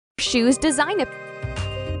Shoes design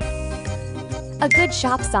a good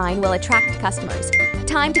shop sign will attract customers.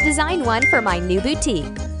 Time to design one for my new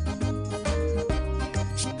boutique.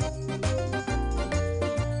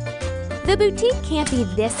 The boutique can't be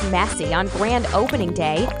this messy on grand opening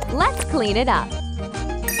day. Let's clean it up.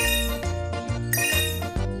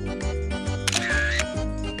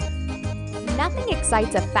 Nothing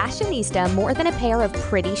excites a fashionista more than a pair of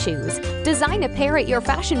pretty shoes. Design a pair at your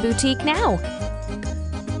fashion boutique now.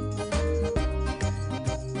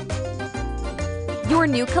 Your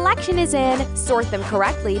new collection is in. Sort them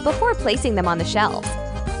correctly before placing them on the shelves.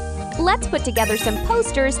 Let's put together some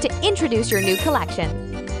posters to introduce your new collection.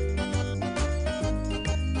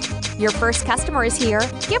 Your first customer is here.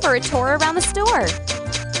 Give her a tour around the store.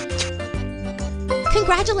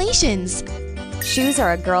 Congratulations! Shoes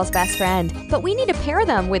are a girl's best friend, but we need to pair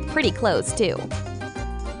them with pretty clothes too.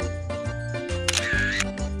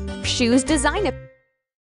 Shoes design